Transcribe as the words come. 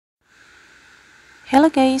Hello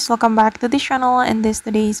guys, welcome back to the channel. In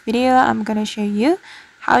today's video, I'm gonna show you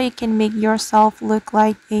how you can make yourself look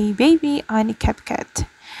like a baby on CapCut.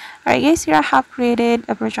 Alright guys, here I have created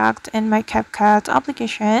a project in my CapCut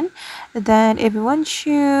application. Then if we want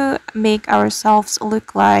to make ourselves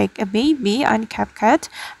look like a baby on CapCut,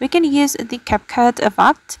 we can use the CapCut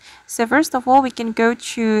effect. So first of all, we can go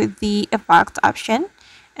to the effect option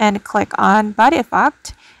and click on body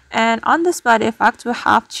effect. And on this body effect, we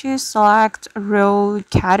have to select role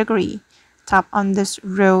category. Tap on this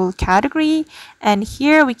role category, and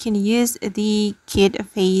here we can use the kid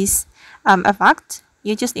face effect.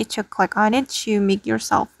 You just need to click on it to make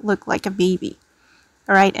yourself look like a baby.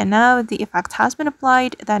 Alright, and now the effect has been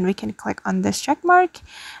applied. Then we can click on this check mark,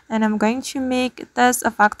 and I'm going to make this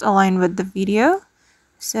effect align with the video.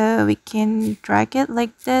 So we can drag it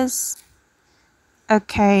like this.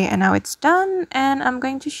 Okay, and now it's done, and I'm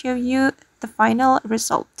going to show you the final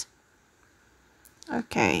result.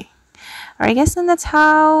 Okay. Alright guys, and that's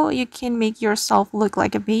how you can make yourself look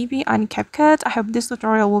like a baby on CapCut. I hope this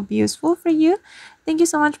tutorial will be useful for you. Thank you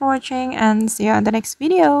so much for watching, and see you on the next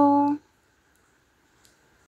video.